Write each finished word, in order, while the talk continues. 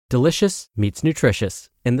Delicious meets nutritious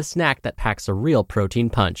in the snack that packs a real protein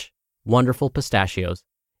punch. Wonderful Pistachios.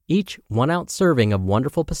 Each 1-ounce serving of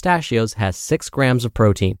Wonderful Pistachios has 6 grams of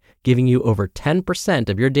protein, giving you over 10%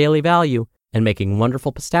 of your daily value and making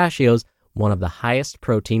Wonderful Pistachios one of the highest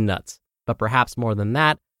protein nuts. But perhaps more than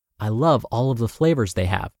that, I love all of the flavors they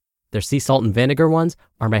have. Their sea salt and vinegar ones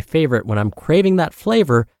are my favorite when I'm craving that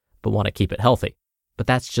flavor but want to keep it healthy. But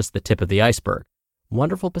that's just the tip of the iceberg.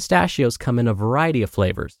 Wonderful Pistachios come in a variety of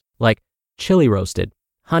flavors, like chili roasted,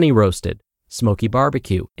 honey roasted, smoky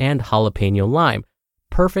barbecue, and jalapeno lime,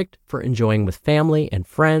 perfect for enjoying with family and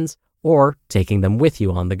friends or taking them with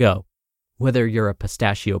you on the go. Whether you're a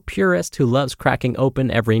pistachio purist who loves cracking open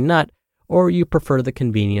every nut, or you prefer the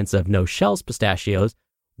convenience of no-shells pistachios,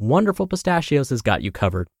 Wonderful Pistachios has got you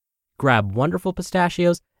covered. Grab Wonderful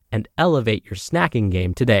Pistachios and elevate your snacking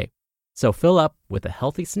game today. So fill up with a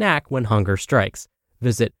healthy snack when hunger strikes.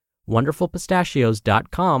 Visit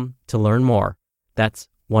wonderfulpistachios.com to learn more. That's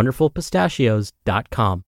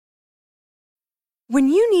wonderfulpistachios.com. When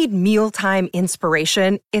you need mealtime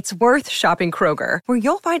inspiration, it's worth shopping Kroger, where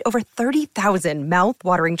you'll find over 30,000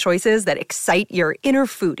 mouth-watering choices that excite your inner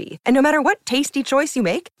foodie. And no matter what tasty choice you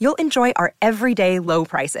make, you'll enjoy our everyday low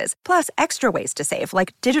prices, plus extra ways to save,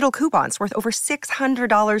 like digital coupons worth over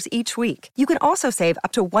 $600 each week. You can also save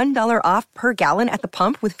up to $1 off per gallon at the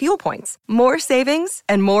pump with fuel points. More savings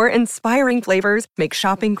and more inspiring flavors make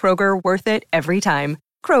shopping Kroger worth it every time.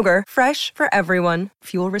 Kroger, fresh for everyone.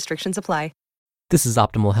 Fuel restrictions apply. This is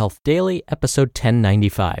Optimal Health Daily, episode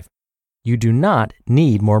 1095. You Do Not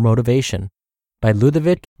Need More Motivation by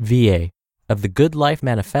Ludovic Vuillier of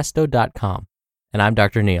thegoodlifemanifesto.com. And I'm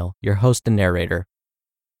Dr. Neil, your host and narrator.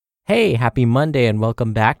 Hey, happy Monday and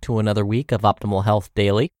welcome back to another week of Optimal Health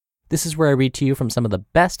Daily. This is where I read to you from some of the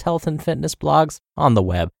best health and fitness blogs on the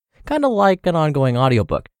web, kind of like an ongoing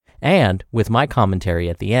audiobook, and with my commentary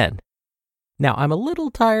at the end. Now, I'm a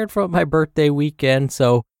little tired from my birthday weekend,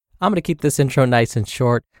 so I'm going to keep this intro nice and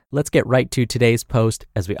short. Let's get right to today's post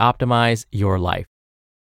as we optimize your life.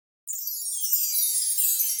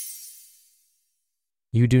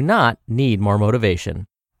 You Do Not Need More Motivation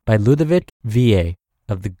by Ludovic Vuillier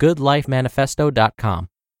of thegoodlifemanifesto.com.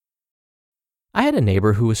 I had a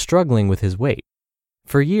neighbor who was struggling with his weight.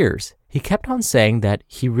 For years, he kept on saying that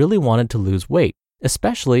he really wanted to lose weight,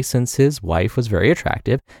 especially since his wife was very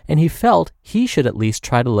attractive and he felt he should at least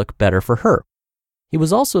try to look better for her. He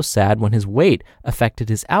was also sad when his weight affected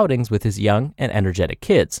his outings with his young and energetic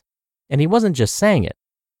kids. And he wasn't just saying it.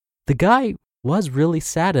 The guy was really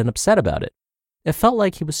sad and upset about it. It felt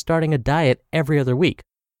like he was starting a diet every other week.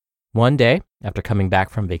 One day, after coming back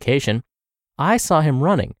from vacation, I saw him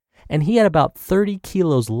running, and he had about 30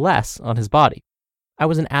 kilos less on his body. I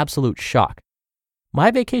was in absolute shock.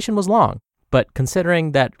 My vacation was long, but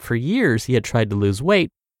considering that for years he had tried to lose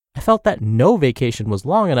weight, I felt that no vacation was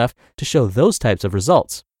long enough to show those types of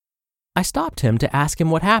results. I stopped him to ask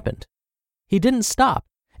him what happened. He didn't stop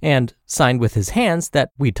and signed with his hands that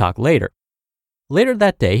we'd talk later. Later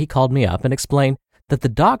that day, he called me up and explained that the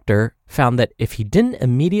doctor found that if he didn't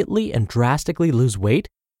immediately and drastically lose weight,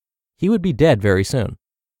 he would be dead very soon.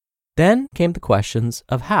 Then came the questions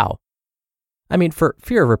of how. For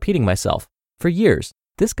fear of repeating myself, for years,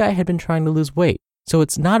 this guy had been trying to lose weight, so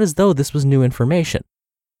it's not as though this was new information.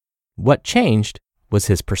 What changed was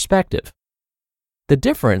his perspective. The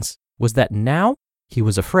difference was that now he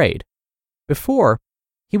was afraid. Before,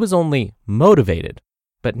 he was only motivated,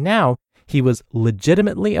 but now he was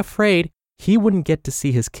legitimately afraid he wouldn't get to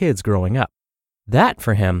see his kids growing up. That,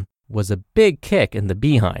 for him, was a big kick in the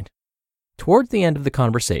behind. Towards the end of the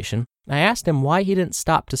conversation, I asked him why he didn't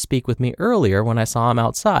stop to speak with me earlier when I saw him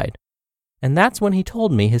outside. And that's when he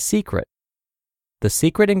told me his secret. The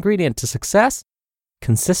secret ingredient to success?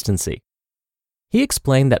 Consistency. He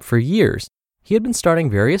explained that for years, he had been starting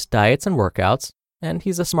various diets and workouts, and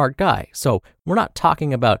he's a smart guy, so we're not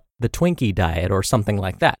talking about the Twinkie diet or something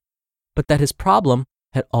like that, but that his problem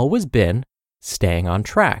had always been staying on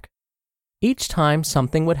track. Each time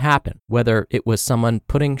something would happen, whether it was someone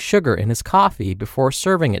putting sugar in his coffee before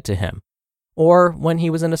serving it to him, or when he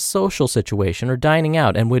was in a social situation or dining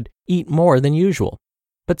out and would eat more than usual.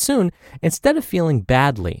 But soon, instead of feeling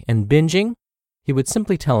badly and binging, he would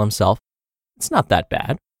simply tell himself, it's not that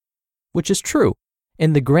bad. Which is true.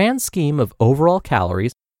 In the grand scheme of overall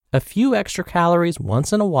calories, a few extra calories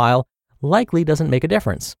once in a while likely doesn't make a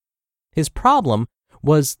difference. His problem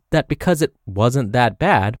was that because it wasn't that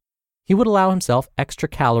bad, he would allow himself extra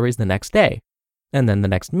calories the next day, and then the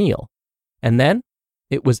next meal. And then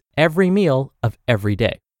it was every meal of every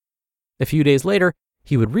day. A few days later,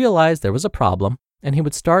 he would realize there was a problem, and he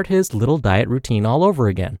would start his little diet routine all over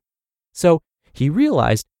again. So he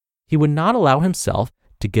realized he would not allow himself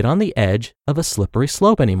to get on the edge of a slippery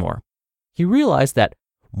slope anymore. He realized that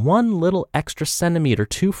one little extra centimeter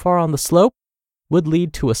too far on the slope would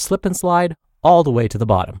lead to a slip and slide all the way to the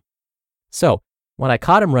bottom. So, when I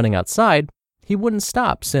caught him running outside, he wouldn't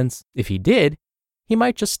stop, since if he did, he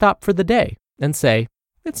might just stop for the day and say,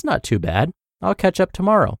 "It's not too bad, I'll catch up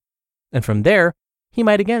tomorrow." And from there, he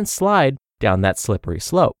might again slide down that slippery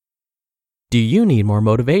slope. Do you need more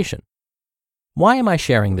motivation? Why am I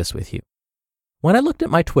sharing this with you? When I looked at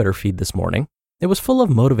my Twitter feed this morning, it was full of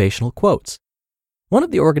motivational quotes. One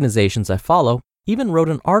of the organizations I follow even wrote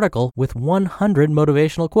an article with 100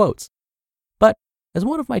 motivational quotes. But as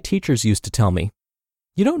one of my teachers used to tell me,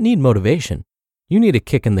 you don't need motivation, you need a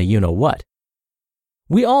kick in the you-know-what.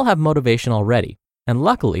 We all have motivation already, and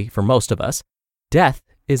luckily for most of us, death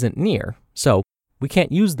isn't near, so we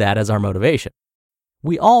can't use that as our motivation.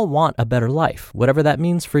 We all want a better life, whatever that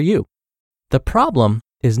means for you. The problem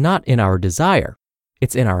is not in our desire,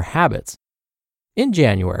 it's in our habits. In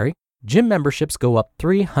January, gym memberships go up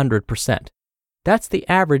 300%. That's the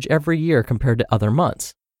average every year compared to other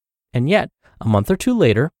months. And yet, a month or two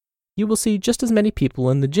later, you will see just as many people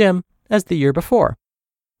in the gym as the year before.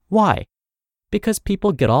 Why? Because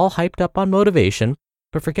people get all hyped up on motivation,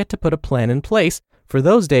 but forget to put a plan in place for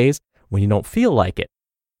those days when you don't feel like it.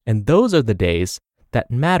 And those are the days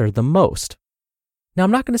that matter the most. Now,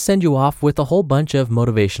 I'm not going to send you off with a whole bunch of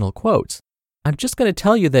motivational quotes. I'm just going to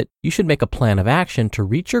tell you that you should make a plan of action to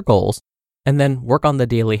reach your goals and then work on the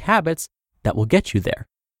daily habits that will get you there.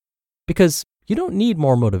 Because you don't need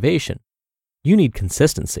more motivation. You need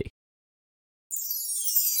consistency.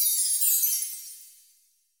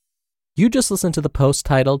 You just listened to the post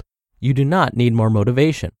titled, "You Do Not Need More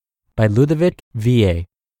Motivation" by Ludovic, VA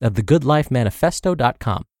of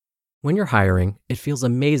thegoodlifemanifesto.com. When you're hiring, it feels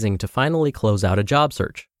amazing to finally close out a job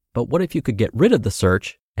search. But what if you could get rid of the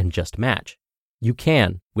search and just match? You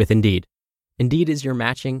can with Indeed. Indeed is your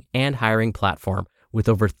matching and hiring platform with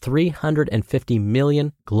over 350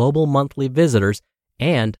 million global monthly visitors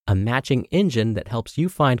and a matching engine that helps you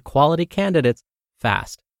find quality candidates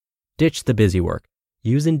fast. Ditch the busy work.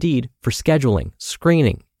 Use Indeed for scheduling,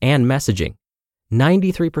 screening, and messaging.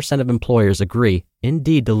 93% of employers agree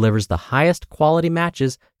Indeed delivers the highest quality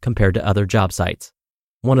matches compared to other job sites.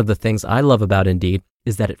 One of the things I love about Indeed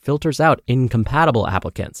is that it filters out incompatible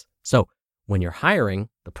applicants. So when you're hiring,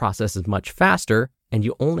 the process is much faster and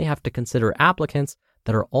you only have to consider applicants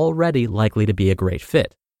that are already likely to be a great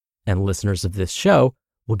fit. And listeners of this show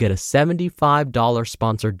will get a $75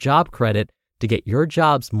 sponsored job credit to get your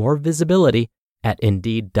jobs more visibility at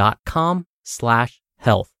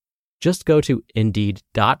Indeed.com/health. Just go to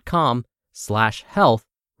Indeed.com/health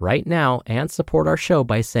right now and support our show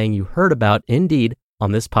by saying you heard about Indeed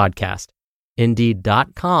on this podcast.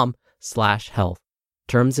 Indeed.com/health.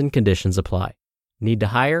 Terms and conditions apply. Need to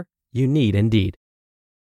hire? You need Indeed.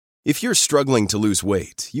 If you're struggling to lose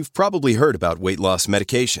weight, you've probably heard about weight loss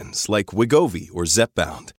medications like Wegovy or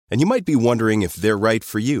Zepbound, and you might be wondering if they're right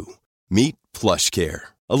for you. Meet PlushCare,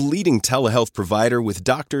 a leading telehealth provider with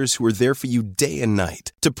doctors who are there for you day and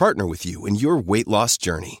night to partner with you in your weight loss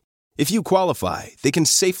journey. If you qualify, they can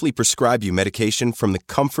safely prescribe you medication from the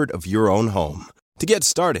comfort of your own home. To get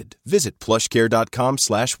started, visit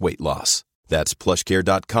plushcare.com/weightloss. That's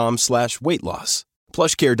plushcare.com/weightloss.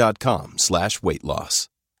 plushcare.com/weightloss.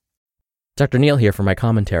 Dr. Neil here for my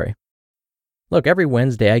commentary. Look, every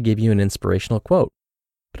Wednesday I give you an inspirational quote,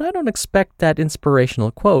 but I don't expect that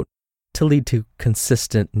inspirational quote to lead to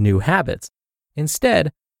consistent new habits.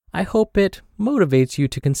 Instead, I hope it motivates you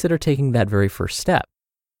to consider taking that very first step.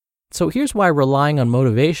 So here's why relying on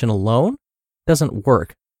motivation alone doesn't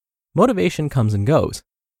work. Motivation comes and goes.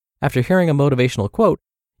 After hearing a motivational quote,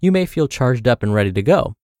 you may feel charged up and ready to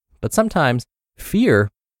go, but sometimes fear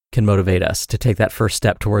can motivate us to take that first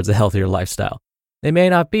step towards a healthier lifestyle. It may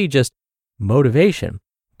not be just motivation,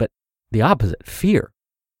 but the opposite, fear.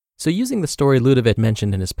 So using the story Ludovic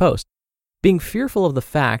mentioned in his post, being fearful of the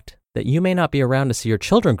fact that you may not be around to see your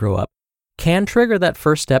children grow up can trigger that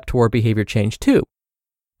first step toward behavior change too.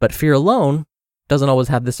 But fear alone doesn't always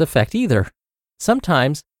have this effect either.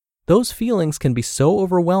 Sometimes those feelings can be so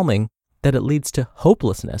overwhelming that it leads to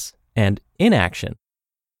hopelessness and inaction.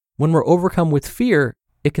 When we're overcome with fear,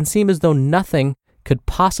 it can seem as though nothing could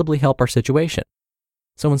possibly help our situation.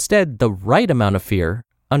 So instead, the right amount of fear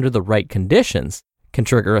under the right conditions can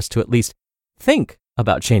trigger us to at least think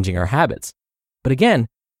about changing our habits. But again,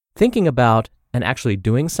 thinking about and actually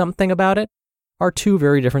doing something about it are two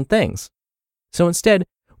very different things. So instead,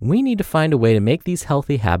 we need to find a way to make these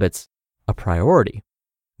healthy habits a priority.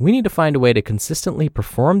 We need to find a way to consistently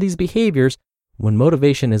perform these behaviors when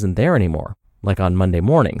motivation isn't there anymore, like on Monday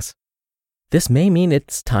mornings This may mean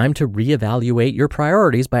it's time to reevaluate your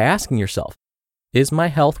priorities by asking yourself, is my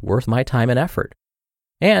health worth my time and effort?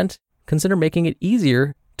 And consider making it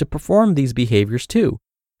easier to perform these behaviors too.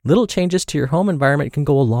 Little changes to your home environment can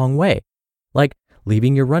go a long way, like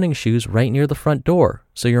leaving your running shoes right near the front door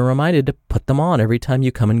so you're reminded to put them on every time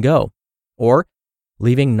you come and go, or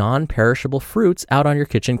leaving non-perishable fruits out on your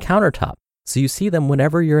kitchen countertop so you see them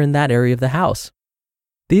whenever you're in that area of the house.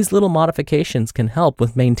 These little modifications can help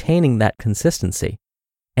with maintaining that consistency,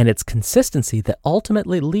 and it's consistency that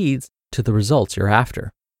ultimately leads to the results you're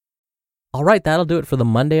after. All right, that'll do it for the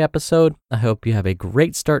Monday episode. I hope you have a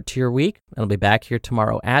great start to your week, and I'll be back here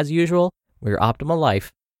tomorrow as usual, where your optimal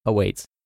life awaits.